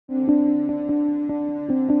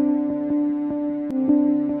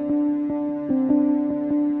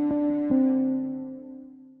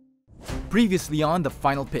Previously on The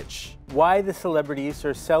Final Pitch. Why the celebrities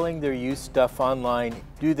are selling their used stuff online.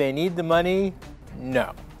 Do they need the money?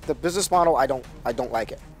 No. The business model, I don't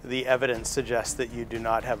like it. The evidence suggests that you do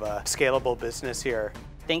not have a scalable business here.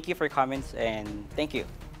 Thank you for your comments and thank you.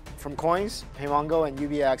 From Coins, Paymongo, and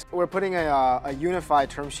UBX, we're putting a unified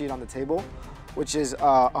term sheet on the table, which is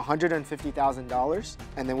 $150,000,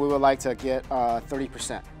 and then we would like to get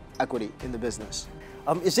 30% equity in the business.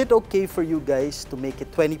 Is it okay for you guys to make it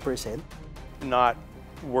 20%? Not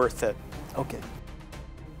worth it. Okay.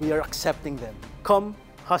 We are accepting them. Come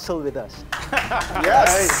hustle with us.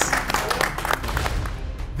 Yes!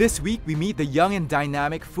 This week, we meet the young and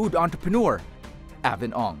dynamic food entrepreneur,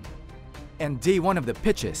 Avin Ong. And day one of the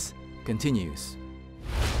pitches continues.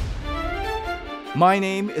 My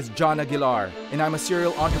name is John Aguilar, and I'm a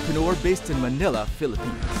serial entrepreneur based in Manila,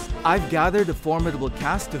 Philippines. I've gathered a formidable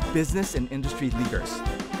cast of business and industry leaders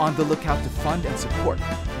on the lookout to fund and support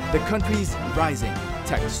the country's rising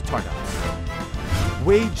tech startups.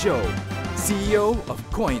 Wei Zhou, CEO of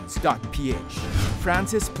Coins.ph.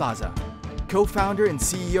 Francis Plaza, co-founder and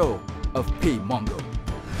CEO of Paymongo.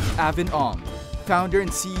 Avin Ong, founder and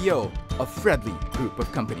CEO of Fredley Group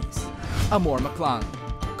of Companies. Amor Maclang,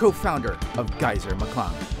 co-founder of Geyser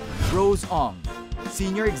Maclang. Rose Ong,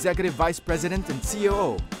 Senior Executive Vice President and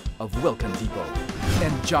COO of Wilcon Depot.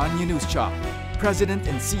 And John Yanuschap, President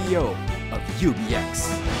and CEO of UBX.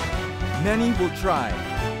 Many will try,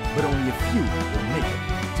 but only a few will make it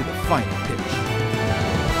to the final pitch.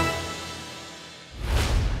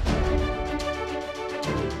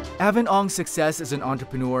 Avin Ong's success as an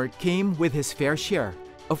entrepreneur came with his fair share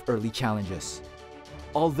of early challenges.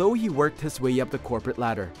 Although he worked his way up the corporate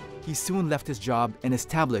ladder, he soon left his job and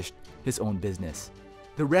established his own business.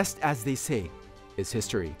 The rest, as they say, is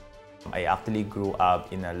history. I actually grew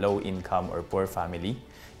up in a low-income or poor family.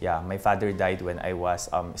 Yeah, my father died when I was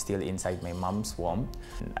still inside my mom's womb.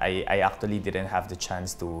 I actually didn't have the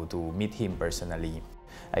chance to meet him personally.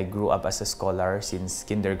 I grew up as a scholar since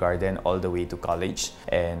kindergarten all the way to college,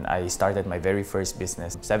 and I started my very first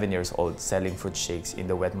business, 7 years old, selling fruit shakes in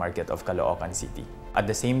the wet market of Caloocan City. At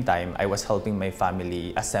the same time, I was helping my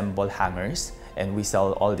family assemble hangers, and we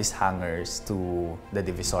sell all these hangers to the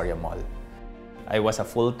Divisoria Mall. I was a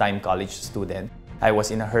full-time college student. I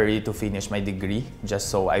was in a hurry to finish my degree just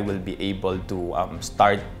so I will be able to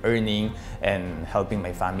start earning and helping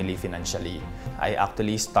my family financially. I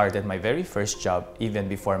actually started my very first job even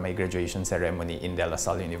before my graduation ceremony in De La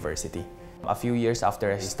Salle University. A few years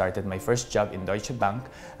after I started my first job in Deutsche Bank,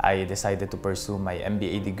 I decided to pursue my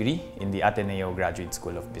MBA degree in the Ateneo Graduate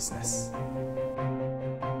School of Business.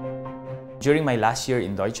 During my last year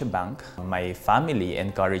in Deutsche Bank, my family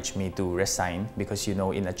encouraged me to resign because, you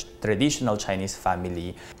know, in a traditional Chinese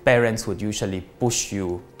family, parents would usually push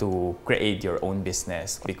you to create your own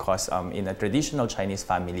business because in a traditional Chinese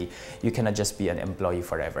family, you cannot just be an employee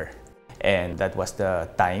forever. And that was the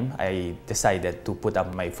time I decided to put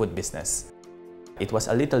up my food business. It was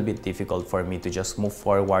a little bit difficult for me to just move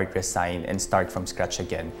forward, resign, and start from scratch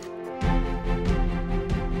again.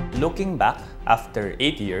 Looking back, after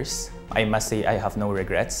 8 years, I must say I have no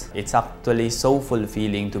regrets. It's actually so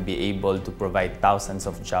fulfilling to be able to provide thousands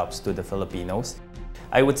of jobs to the Filipinos.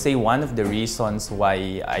 I would say one of the reasons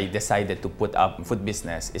why I decided to put up food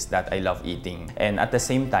business is that I love eating. And at the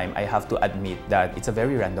same time, I have to admit that it's a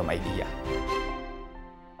very random idea.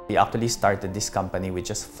 We actually started this company with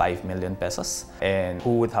just 5 million pesos. And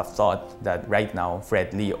who would have thought that right now,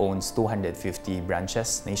 Fredley owns 250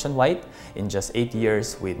 branches nationwide in just 8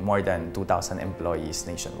 years with more than 2,000 employees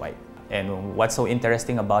nationwide. And what's so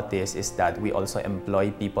interesting about this is that we also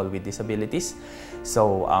employ people with disabilities.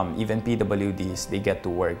 So even PWDs, they get to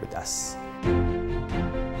work with us.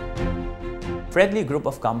 Fredley Group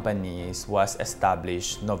of Companies was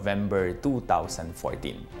established November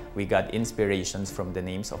 2014. We got inspirations from the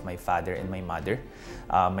names of my father and my mother.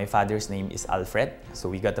 My father's name is Alfred, so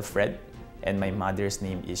we got a Fred. And my mother's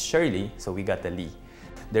name is Shirley, so we got a Lee.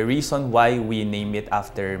 The reason why we name it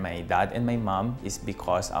after my dad and my mom is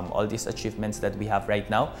because all these achievements that we have right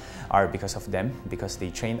now are because of them, because they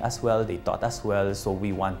trained us well, they taught us well, so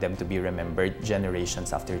we want them to be remembered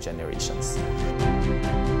generations after generations.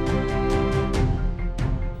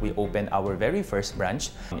 we opened our very first branch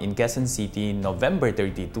in Quezon City, November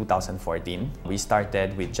 30, 2014. We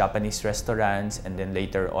started with Japanese restaurants, and then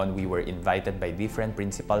later on we were invited by different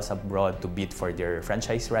principals abroad to bid for their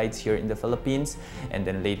franchise rights here in the Philippines. And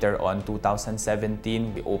then later on,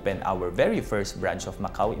 2017, we opened our very first branch of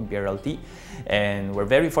Macau Imperial Tea. And we're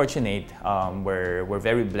very fortunate, we're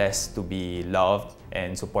very blessed to be loved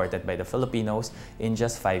and supported by the Filipinos. In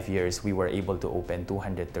just 5 years, we were able to open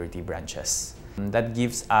 230 branches. That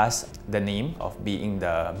gives us the name of being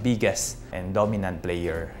the biggest and dominant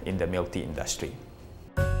player in the milk tea industry.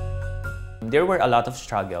 There were a lot of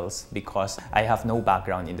struggles because I have no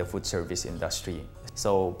background in the food service industry.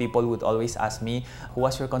 So people would always ask me, who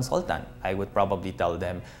was your consultant? I would probably tell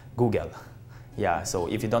them, Google. Yeah, so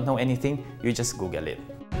if you don't know anything, you just Google it.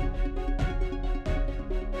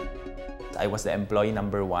 I was the employee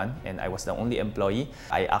number 1 and I was the only employee.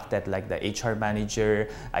 I acted like the HR manager.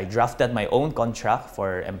 I drafted my own contract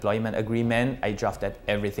for employment agreement. I drafted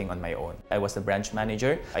everything on my own. I was the branch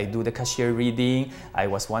manager. I do the cashier reading. I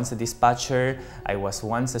was once a dispatcher. I was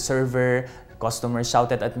once a server. Customers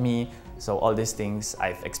shouted at me. So all these things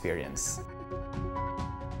I've experienced.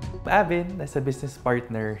 Avin, as a business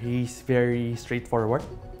partner, he's very straightforward.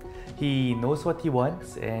 He knows what he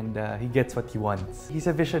wants and he gets what he wants. He's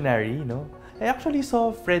a visionary, you know. I actually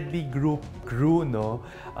saw Fredley Group grew,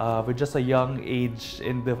 with just a young age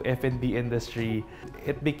in the F&B industry.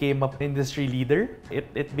 It became an industry leader.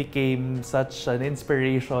 It became such an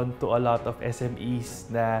inspiration to a lot of SMEs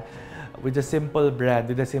na with a simple brand,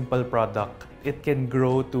 with a simple product, it can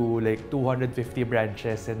grow to like 250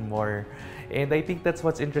 branches and more. And I think that's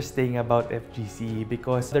what's interesting about FGC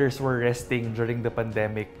because others were resting during the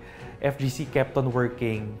pandemic. FGC kept on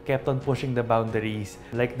working, kept on pushing the boundaries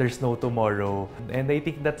like there's no tomorrow. And I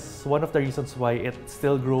think that's one of the reasons why it's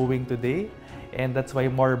still growing today. And that's why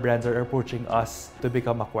more brands are approaching us to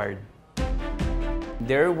become acquired.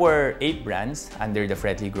 There were 8 brands under the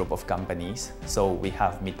Fredley Group of Companies. So we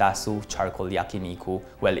have Mitasu Charcoal Yakiniku.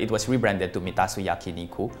 Well, it was rebranded to Mitasu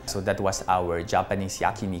Yakiniku. So that was our Japanese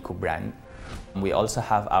Yakiniku brand. We also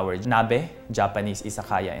have our Nabe, Japanese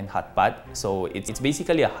Izakaya and Hot Pot. So it's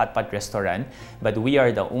basically a hot pot restaurant, but we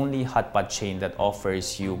are the only hot pot chain that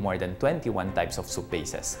offers you more than 21 types of soup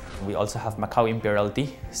bases. We also have Macau Imperial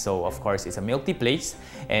Tea. So of course, it's a milk tea place,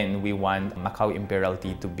 and we want Macau Imperial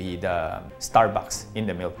Tea to be the Starbucks in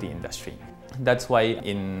the milk tea industry. That's why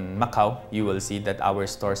in Macau, you will see that our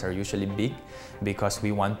stores are usually big because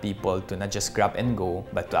we want people to not just grab and go,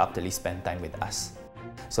 but to actually spend time with us.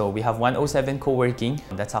 So we have 107 co-working.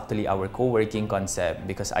 That's actually our co-working concept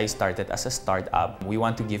because I started as a startup. We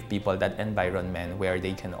want to give people that environment where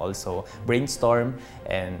they can also brainstorm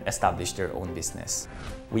and establish their own business.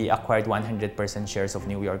 We acquired 100% shares of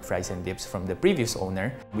New York Fries and Dips from the previous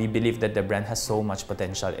owner. We believe that the brand has so much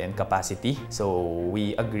potential and capacity. So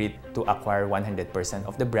we agreed to acquire 100%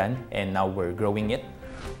 of the brand, and now we're growing it.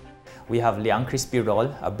 We have Liang Crispy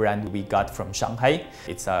Roll, a brand we got from Shanghai.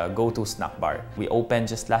 It's a go-to snack bar. We opened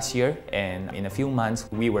just last year, and in a few months,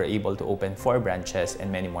 we were able to open 4 branches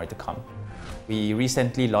and many more to come. We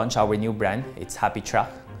recently launched our new brand. It's Happy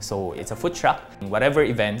Truck. So it's a food truck. In whatever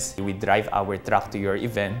events, we drive our truck to your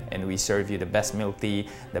event and we serve you the best milk tea,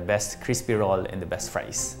 the best crispy roll, and the best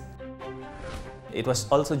fries. It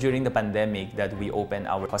was also during the pandemic that we opened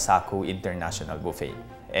our Kosaku International Buffet.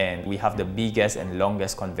 And we have the biggest and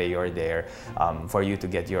longest conveyor there for you to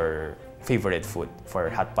get your favorite food for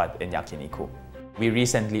hot pot and yakiniku. We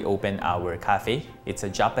recently opened our cafe. It's a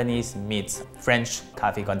Japanese meets French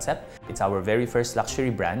cafe concept. It's our very first luxury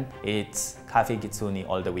brand. It's Cafe Kitsune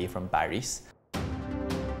all the way from Paris.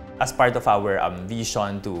 As part of our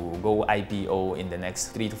vision to go IPO in the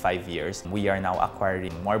next 3 to 5 years, we are now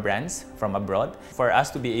acquiring more brands from abroad. For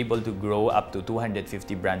us to be able to grow up to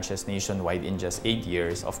 250 branches nationwide in just 8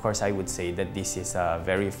 years, of course, I would say that this is a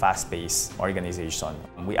very fast-paced organization.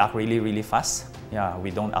 We act really, really fast. Yeah,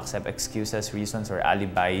 we don't accept excuses, reasons, or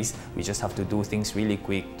alibis. We just have to do things really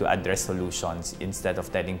quick to address solutions instead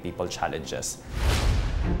of telling people challenges.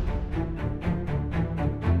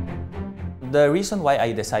 The reason why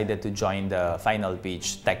I decided to join the Final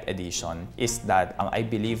Page Tech Edition is that I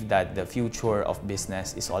believe that the future of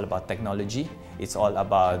business is all about technology. It's all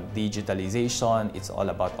about digitalization. It's all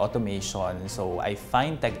about automation. So I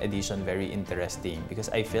find Tech Edition very interesting because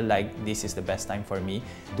I feel like this is the best time for me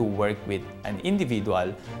to work with an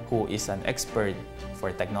individual who is an expert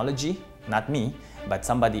for technology, not me, but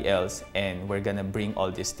somebody else, and we're gonna bring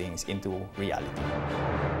all these things into reality.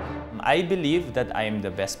 I believe that I am the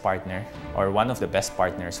best partner or one of the best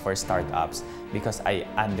partners for startups because I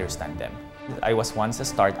understand them. I was once a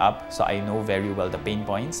startup, so I know very well the pain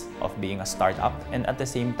points of being a startup. And at the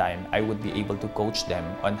same time, I would be able to coach them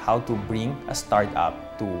on how to bring a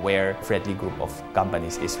startup to where Fredley Group of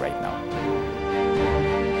Companies is right now.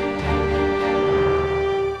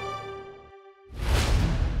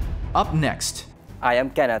 Up next, I am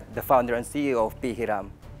Kenneth, the founder and CEO of Pihiram.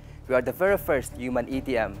 We are the very first human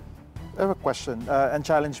ATM. I have a question, and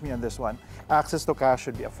challenge me on this one. Access to cash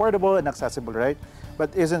should be affordable and accessible, right?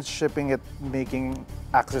 But isn't shipping it making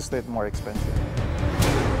access to it more expensive?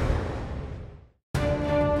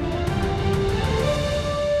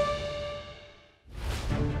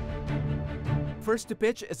 First to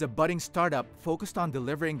pitch is a budding startup focused on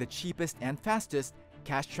delivering the cheapest and fastest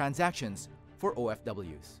cash transactions for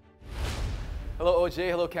OFWs. Hello, OJ.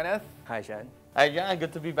 Hello, Kenneth. Hi, Sean. Hi, John.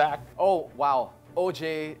 Good to be back. Oh, wow.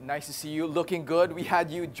 OJ, nice to see you. Looking good. We had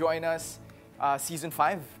you join us season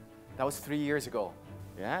 5. That was 3 years ago.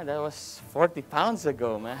 Yeah, that was 40 pounds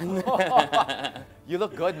ago, man. You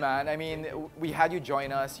look good, man. I mean, we had you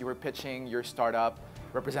join us. You were pitching your startup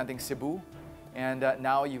representing Cebu. And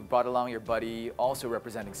now you've brought along your buddy also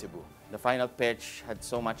representing Cebu. The final pitch had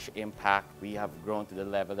so much impact. We have grown to the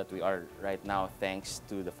level that we are right now thanks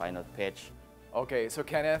to the final pitch. Okay, so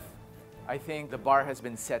Kenneth, I think the bar has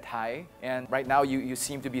been set high. And right now you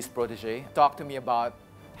seem to be his protege. Talk to me about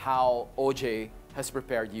how OJ has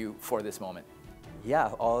prepared you for this moment.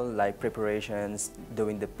 Yeah, all like preparations,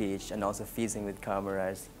 doing the pitch, and also fizzing with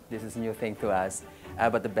cameras. This is a new thing to us.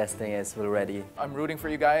 But the best thing is we're ready. I'm rooting for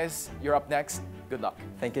you guys. You're up next. Good luck.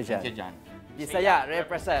 Thank you, John. Thank you, John. Bisaya,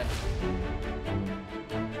 represent.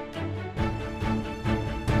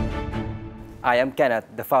 I am Kenneth,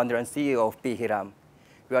 the founder and CEO of Pihiram.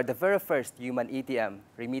 We are the very first human ATM,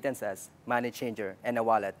 remittances, money changer, and a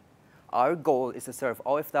wallet. Our goal is to serve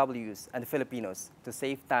OFWs and Filipinos to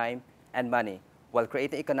save time and money while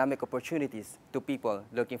creating economic opportunities to people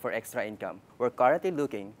looking for extra income. We're currently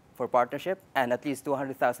looking for partnership and at least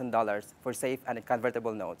 $200,000 for safe and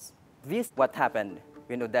convertible notes. This is what happened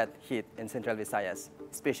when Odette hit in Central Visayas,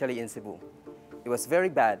 especially in Cebu. It was very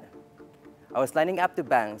bad. I was lining up to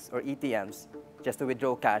banks or ATMs just to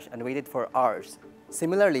withdraw cash and waited for hours.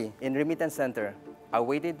 Similarly, in remittance center, I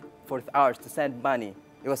waited for hours to send money.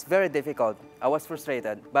 It was very difficult. I was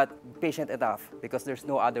frustrated, but patient enough because there's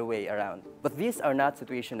no other way around. But these are not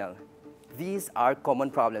situational. These are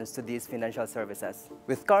common problems to these financial services.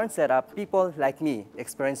 With current setup, people like me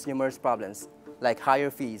experience numerous problems, like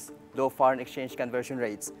higher fees, low foreign exchange conversion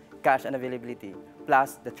rates, cash unavailability,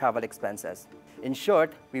 plus the travel expenses. In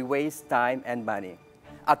short, we waste time and money.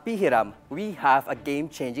 At Pihiram, we have a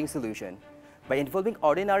game-changing solution. By involving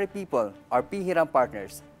ordinary people, our Pihiram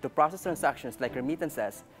partners, to process transactions like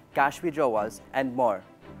remittances, cash withdrawals, and more.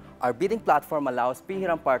 Our bidding platform allows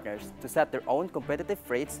Pihiram partners to set their own competitive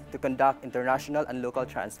rates to conduct international and local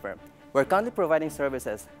transfer. We're currently providing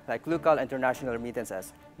services like local and international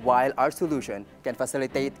remittances, while our solution can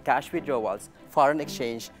facilitate cash withdrawals, foreign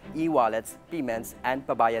exchange, e-wallets, payments, and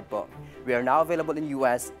pabayad po. We are now available in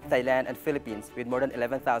US, Thailand, and Philippines with more than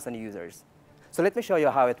 11,000 users. So let me show you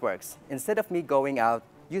how it works. Instead of me going out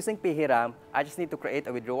using Pihiram, I just need to create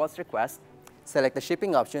a withdrawals request, select the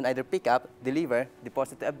shipping option, either pick up, deliver,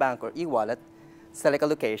 deposit to a bank or e-wallet, select a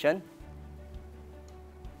location,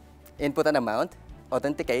 input an amount,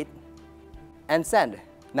 authenticate, and send.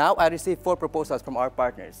 Now I receive 4 proposals from our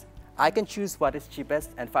partners. I can choose what is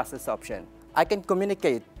cheapest and fastest option. I can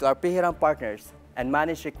communicate to our Pihiram partners and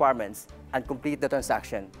manage requirements and complete the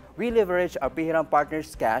transaction. We leverage our Pihiram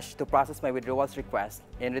partners' cash to process my withdrawals request.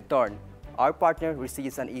 In return, our partner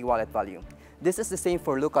receives an e-wallet value. This is the same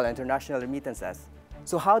for local and international remittances.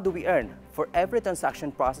 So how do we earn? For every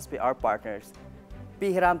transaction processed by our partners,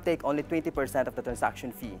 Pihiram take only 20% of the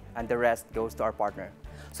transaction fee and the rest goes to our partner.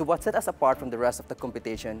 So what sets us apart from the rest of the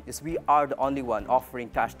competition is we are the only one offering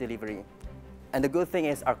cash delivery. And the good thing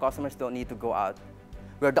is our customers don't need to go out.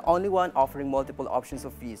 We are the only one offering multiple options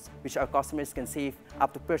of fees, which our customers can save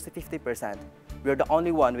up to 50%. We are the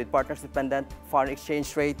only one with partners-dependent foreign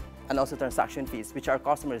exchange rate and also transaction fees, which our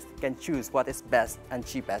customers can choose what is best and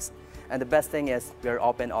cheapest. And the best thing is we are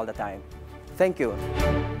open all the time. Thank you.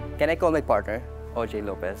 Can I call my partner, OJ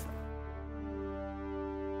Lopez?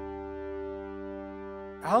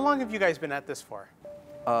 How long have you guys been at this for?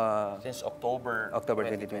 Since October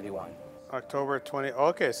 2021. October 20.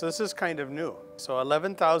 Okay, so this is kind of new. So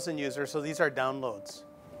 11,000 users. So these are downloads.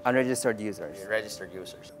 Unregistered users. Registered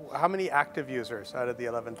users. How many active users out of the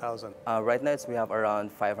 11,000? Right now, we have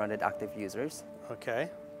around 500 active users. Okay.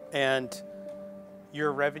 And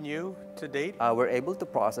your revenue to date? We're able to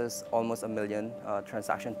process almost 1 million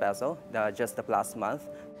transaction peso just the last month.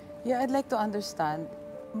 Yeah, I'd like to understand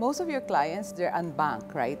Most of your clients, they're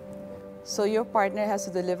unbanked, right? So your partner has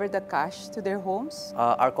to deliver the cash to their homes?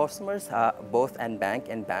 Our customers are both unbanked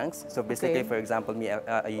and banks. So basically, Okay. for example, me,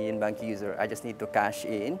 a Union Bank user, I just need to cash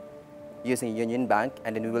in using Union Bank,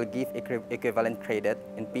 and then we will give equivalent credit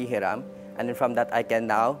in PHiram. And then from that, I can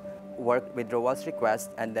now work withdrawals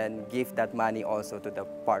request and then give that money also to the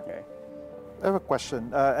partner. I have a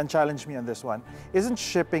question, and challenge me on this one. Isn't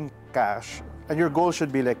shipping cash, and your goal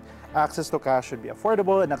should be like, access to cash should be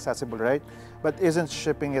affordable and accessible, right? But isn't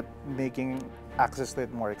shipping it making access to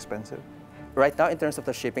it more expensive? Right now, in terms of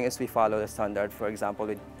the shipping, is we follow the standard, for example,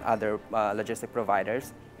 with other logistic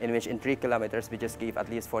providers, in which in 3 kilometers, we just give at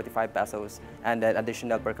least 45 pesos and then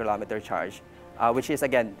additional per kilometer charge, which is,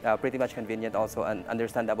 again, pretty much convenient also and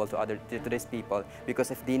understandable to these people,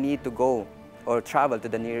 because if they need to go or travel to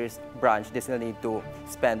the nearest branch, they still need to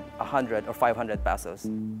spend 100 or 500 pesos.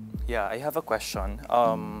 Yeah, I have a question.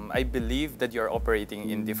 I believe that you're operating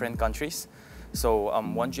in different countries. So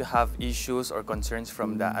won't you have issues or concerns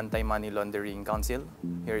from the Anti-Money Laundering Council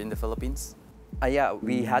here in the Philippines? Yeah,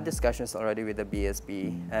 we had discussions already with the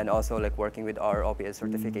BSP and also like working with our OPS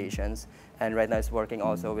certifications. And right now it's working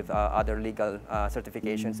also with other legal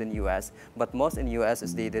certifications in US. But most in US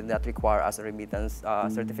is they did not require us remittance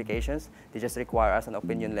certifications. They just require us an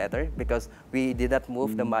opinion letter because we did not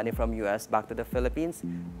move the money from US back to the Philippines.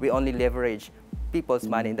 We only leverage people's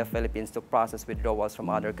money in the Philippines to process withdrawals from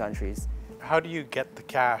other countries. How do you get the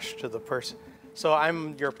cash to the person? So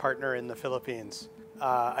I'm your partner in the Philippines.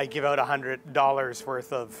 I give out $100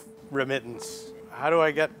 worth of remittance. How do I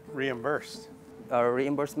get reimbursed? Our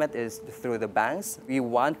reimbursement is through the banks. We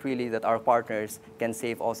want really that our partners can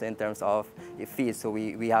save also in terms of fees. So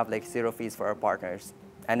we have like 0 fees for our partners.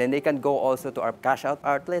 And then they can go also to our cash out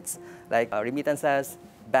outlets like remittances,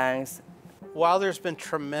 banks. While there's been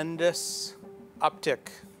tremendous uptick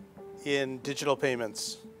in digital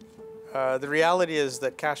payments, the reality is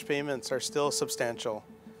that cash payments are still substantial.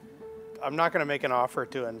 I'm not going to make an offer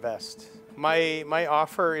to invest. My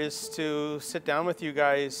offer is to sit down with you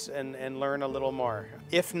guys and learn a little more.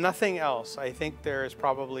 If nothing else, I think there is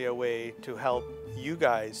probably a way to help you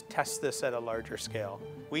guys test this at a larger scale.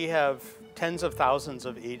 We have tens of thousands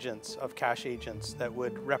of agents, of cash agents, that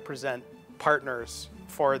would represent partners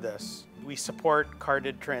for this. We support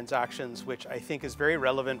carded transactions, which I think is very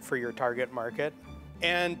relevant for your target market.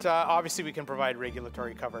 And obviously we can provide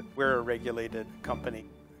regulatory cover. We're a regulated company.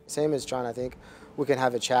 Same as John, I think we can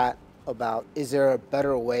have a chat about, is there a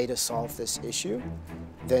better way to solve this issue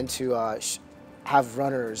than to have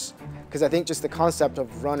runners? Because I think just the concept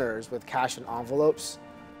of runners with cash and envelopes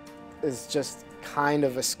is just kind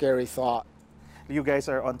of a scary thought. You guys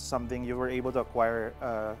are on something. You were able to acquire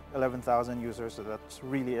 11,000 users, so that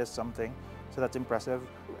really is something. So that's impressive.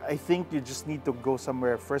 I think you just need to go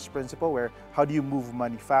somewhere first principle, where how do you move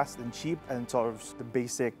money fast and cheap and solves the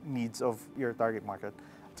basic needs of your target market.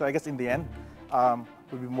 So I guess in the end,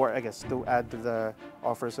 would be more, I guess, to add to the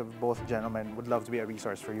offers of both gentlemen, would love to be a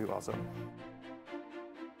resource for you also.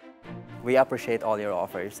 We appreciate all your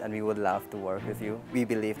offers and we would love to work with you. We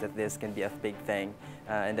believe that this can be a big thing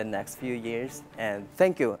in the next few years, and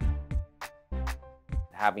thank you.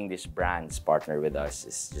 Having these brands partner with us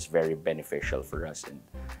is just very beneficial for us,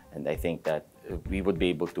 and I think that we would be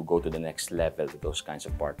able to go to the next level with those kinds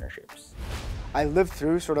of partnerships. I lived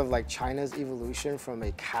through sort of like China's evolution from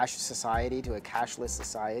a cash society to a cashless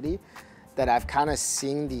society, that I've kind of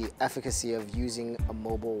seen the efficacy of using a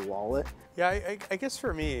mobile wallet. Yeah, I guess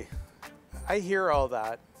for me, I hear all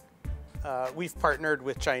that. We've partnered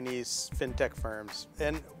with Chinese fintech firms,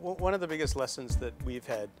 and one of the biggest lessons that we've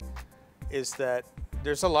had is that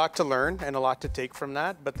there's a lot to learn and a lot to take from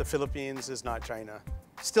that, but the Philippines is not China.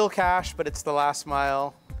 Still cash, but it's the last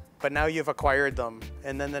mile. But now you've acquired them,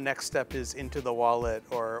 and then the next step is into the wallet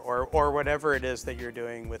or whatever it is that you're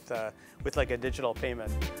doing with like a digital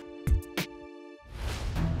payment.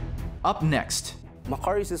 Up next.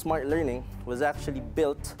 Macari's Smart Learning was actually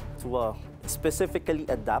built to specifically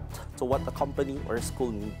adapt to what a company or a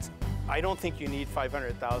school needs. I don't think you need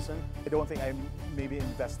 500,000. I don't think I'm maybe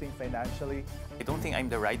investing financially. I don't think I'm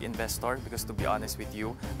the right investor because, to be honest with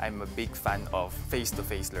you, I'm a big fan of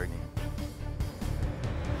face-to-face learning.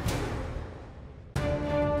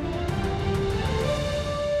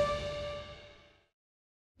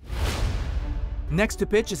 Next to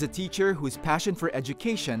pitch is a teacher whose passion for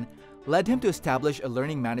education led him to establish a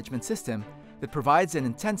learning management system that provides an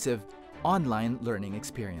intensive online learning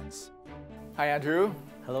experience. Hi, Andrew.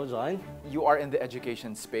 Hello, John. You are in the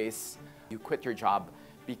education space. You quit your job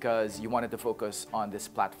because you wanted to focus on this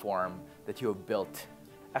platform that you have built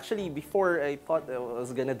Actually, before I thought I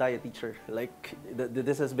was gonna die a teacher. Like,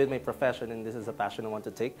 this has been my profession and this is a passion I want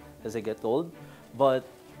to take as I get old. But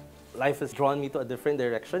life has drawn me to a different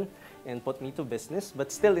direction and put me to business,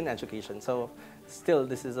 but still in education. So still,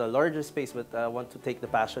 this is a larger space, but I want to take the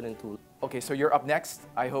passion into. Okay, so you're up next.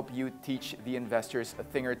 I hope you teach the investors a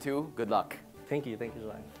thing or two. Good luck. Thank you,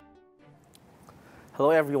 Joanne.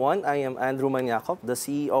 Hello everyone, I am Andrew Maniakop, the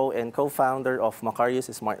CEO and co-founder of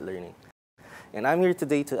Macarius Smart Learning. And I'm here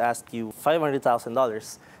today to ask you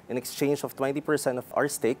 $500,000 in exchange of 20% of our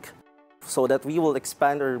stake so that we will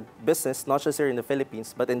expand our business not just here in the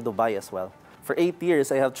Philippines, but in Dubai as well. For 8 years,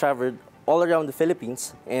 I have traveled all around the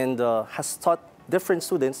Philippines and has taught different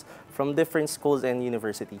students from different schools and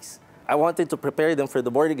universities. I wanted to prepare them for the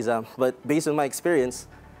board exam, but based on my experience,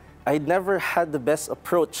 I never had the best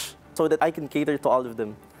approach so that I can cater to all of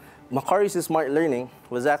them. Macarius Smart Learning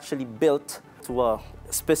was actually built to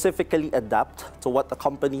specifically adapt to what a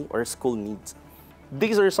company or a school needs.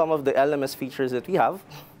 These are some of the LMS features that we have.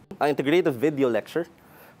 An integrated video lecture,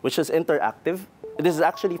 which is interactive. This is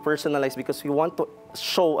actually personalized because we want to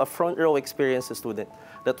show a front row experience to student,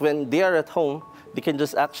 that when they are at home, they can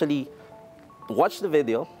just actually watch the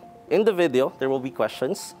video. In the video, there will be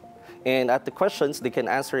questions, and at the questions, they can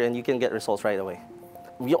answer and you can get results right away.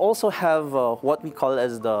 We also have what we call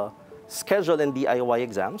as the schedule and DIY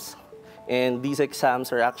exams. And these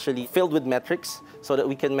exams are actually filled with metrics so that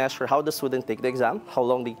we can measure how the student take the exam, how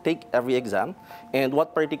long they take every exam, and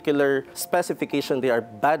what particular specification they are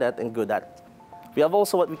bad at and good at. We have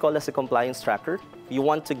also what we call as a compliance tracker. We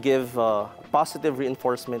want to give positive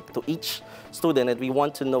reinforcement to each student, and we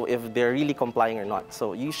want to know if they're really complying or not.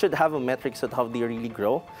 So you should have a metrics of how they really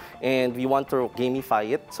grow, and we want to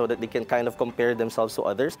gamify it so that they can kind of compare themselves to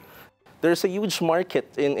others. There's a huge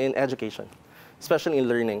market in education, especially in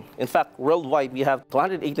learning. In fact, worldwide, we have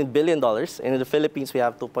 $218 billion, and in the Philippines, we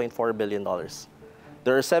have $2.4 billion.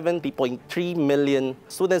 There are 70.3 million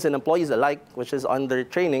students and employees alike, which is under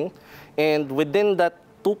training, and within that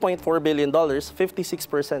 $2.4 billion,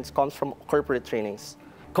 56% comes from corporate trainings.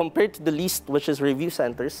 Compared to the least, which is review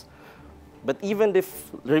centers, but even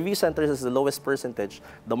if review centers is the lowest percentage,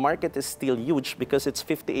 the market is still huge because it's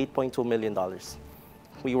 $58.2 million.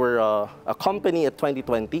 We were a company at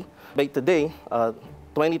 2020. By today,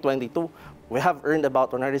 2022, we have earned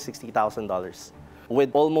about $160,000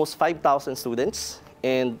 with almost 5,000 students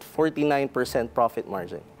and 49% profit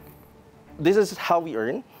margin. This is how we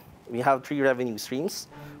earn. We have 3 revenue streams.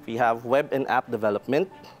 We have web and app development.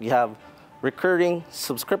 We have recurring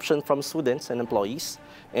subscription from students and employees.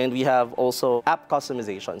 And we have also app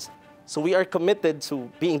customizations. So we are committed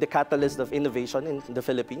to being the catalyst of innovation in the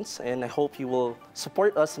Philippines, and I hope you will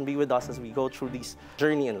support us and be with us as we go through this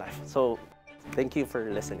journey in life. So thank you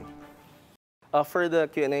for listening. For the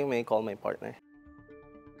Q&A, may I call my partner?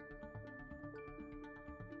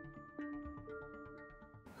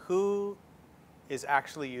 Who is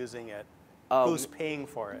actually using it? Who's paying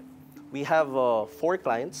for it? We have 4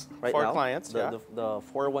 clients right now. 4 clients, The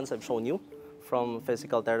 4 ones I've shown you, from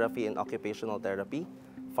physical therapy and occupational therapy,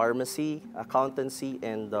 pharmacy, accountancy,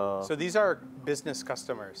 and So these are business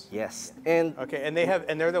customers. Yes, and okay, and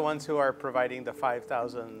they're the ones who are providing the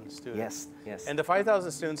 5,000 students. Yes. And the 5,000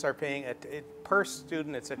 students are paying per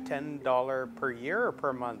student. It's a $10 per year or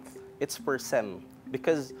per month. It's per sem,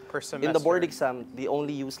 because per semester. In the board exam they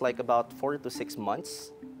only use like about 4 to 6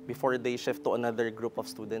 months before they shift to another group of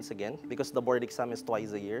students again, because the board exam is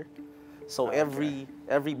twice a year. So every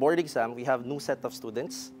board exam we have new set of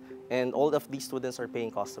students. And all of these students are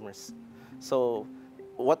paying customers. So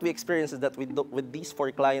what we experience is that with these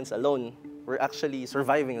 4 clients alone, we're actually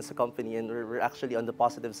surviving as a company, and we're actually on the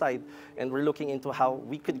positive side. And we're looking into how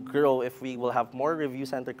we could grow if we will have more review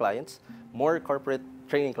center clients, more corporate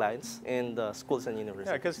training clients, and schools and universities.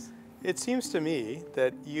 Yeah, because it seems to me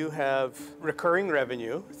that you have recurring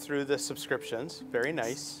revenue through the subscriptions. Very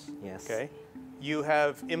nice. Yes. Okay. You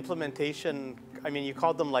have implementation. I mean, you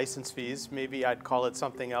called them license fees. Maybe I'd call it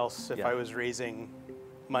something else if I was raising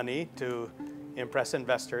money to impress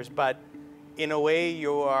investors. But in a way,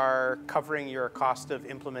 you are covering your cost of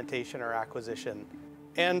implementation or acquisition.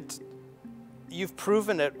 And you've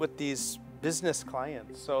proven it with these business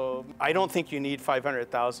clients. So I don't think you need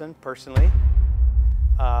 500,000 personally.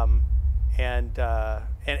 And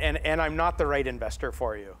I'm not the right investor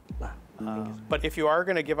for you. But if you are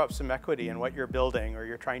going to give up some equity in what you're building or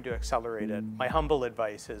you're trying to accelerate it, my humble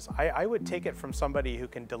advice is I would take it from somebody who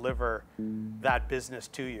can deliver that business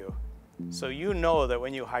to you. So you know that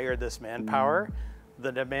when you hire this manpower,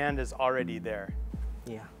 the demand is already there.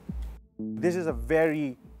 Yeah. This is a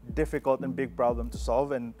very difficult and big problem to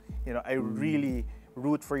solve, and I really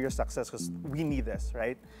root for your success because we need this,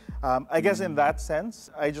 right? I guess in that sense,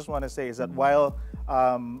 I just want to say is that while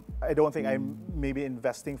I don't think I'm maybe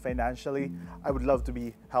investing financially, I would love to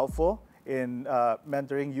be helpful in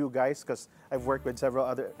mentoring you guys because I've worked with several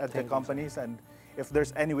other edtech companies, and if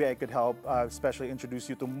there's any way I could help, especially introduce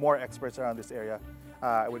you to more experts around this area,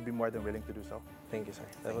 I would be more than willing to do so. Thank you, sir.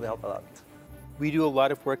 That would help a lot. We do a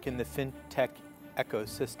lot of work in the fintech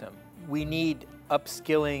ecosystem. We need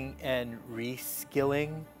upskilling and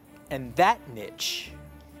reskilling, and that niche,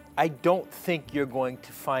 I don't think you're going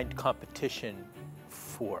to find competition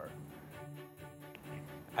for.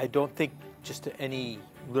 I don't think just any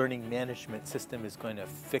learning management system is going to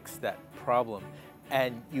fix that problem.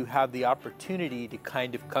 And you have the opportunity to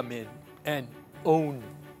kind of come in and own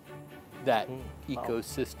that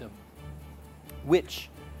ecosystem, which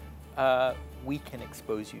we can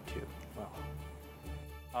expose you to.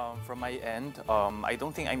 From my end, I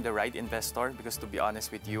don't think I'm the right investor because, to be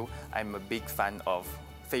honest with you, I'm a big fan of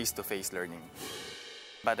face-to-face learning.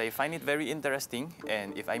 But I find it very interesting,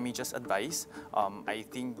 and if I may just advise, I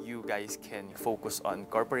think you guys can focus on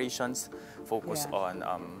corporations, focus on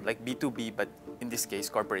like B2B, but in this case,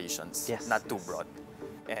 corporations, not too broad.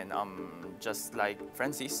 And just like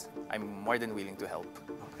Francis, I'm more than willing to help.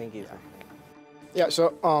 Thank you. Yeah,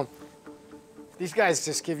 so these guys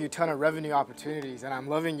just give you a ton of revenue opportunities, and I'm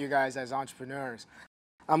loving you guys as entrepreneurs.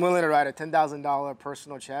 I'm willing to write a $10,000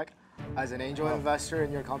 personal check as an angel investor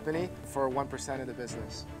in your company for 1% of the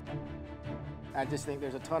business. I just think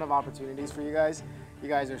there's a ton of opportunities for you guys. You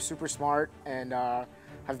guys are super smart and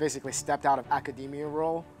have basically stepped out of academia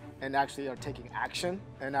role and actually are taking action,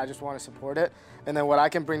 and I just want to support it. And then what I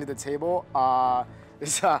can bring to the table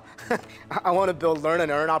is I want to build learn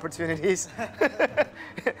and earn opportunities.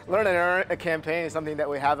 Learn and earn a campaign is something that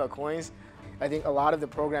we have at Coins. I think a lot of the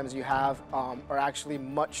programs you have are actually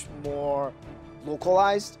much more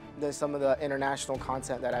localized than some of the international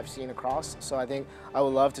content that I've seen across. So I think I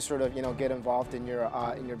would love to sort of get involved in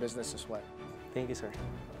your business this way. Thank you, sir.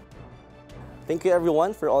 Thank you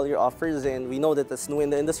everyone for all your offers, and we know that as new in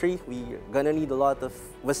the industry, we're gonna need a lot of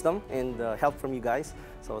wisdom and help from you guys.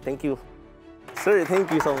 So thank you. Sir, thank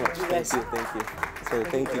you so much. Thank you. Sir,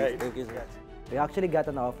 thank you. Thank you, sir. We actually got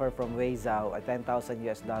an offer from Weizhou at $10,000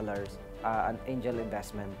 US, an angel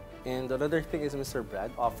investment. And another thing is Mr.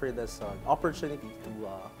 Brad offered us an opportunity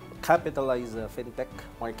to capitalize the fintech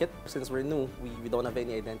market. Since we're new, we don't have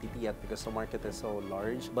any identity yet because the market is so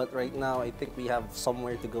large. But right now, I think we have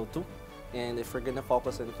somewhere to go to. And if we're gonna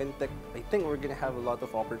focus on fintech, I think we're gonna have a lot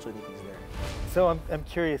of opportunities there. So I'm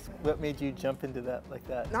curious, what made you jump into that like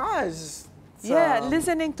that? No, it's just...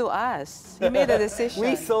 listening to us. You made a decision.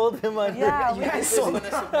 We sold him on you guys sold him.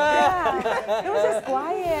 Yeah. It was just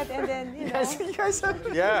quiet, and then, you know. You guys have...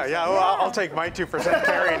 Well, I'll take my 2%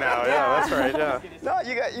 carry now. Yeah, that's right, yeah. No,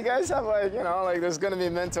 you guys have like, like there's gonna be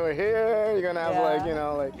a mentor here, you're gonna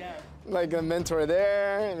have like a mentor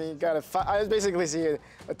there. I mean, you got I basically see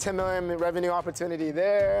a 10 million revenue opportunity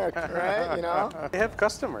there, right? They have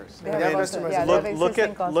customers. They have customers. Yeah,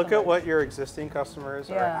 look at what your existing customers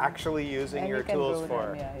are actually using your tools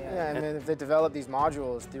for. And then if they develop these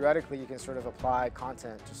modules, theoretically you can sort of apply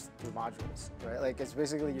content just through modules, right? Like it's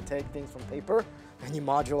basically you take things from paper and you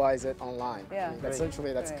modulize it online. Yeah. I mean,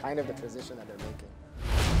 essentially that's kind of the transition that they're making.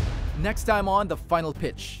 Next time on The Final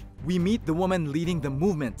Pitch, we meet the woman leading the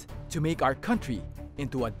movement to make our country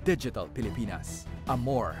into a digital Pilipinas,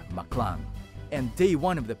 Amor Maclang. And day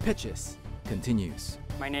one of the pitches continues.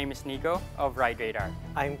 My name is Nico of Ride Radar.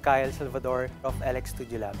 I'm Kyle Salvador of LX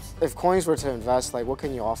Studio Labs. If Coins were to invest, like what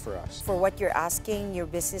can you offer us? For what you're asking, your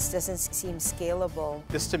business doesn't seem scalable.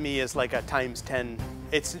 This to me is like a times 10.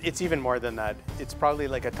 It's even more than that. It's probably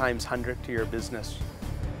like a times 100 to your business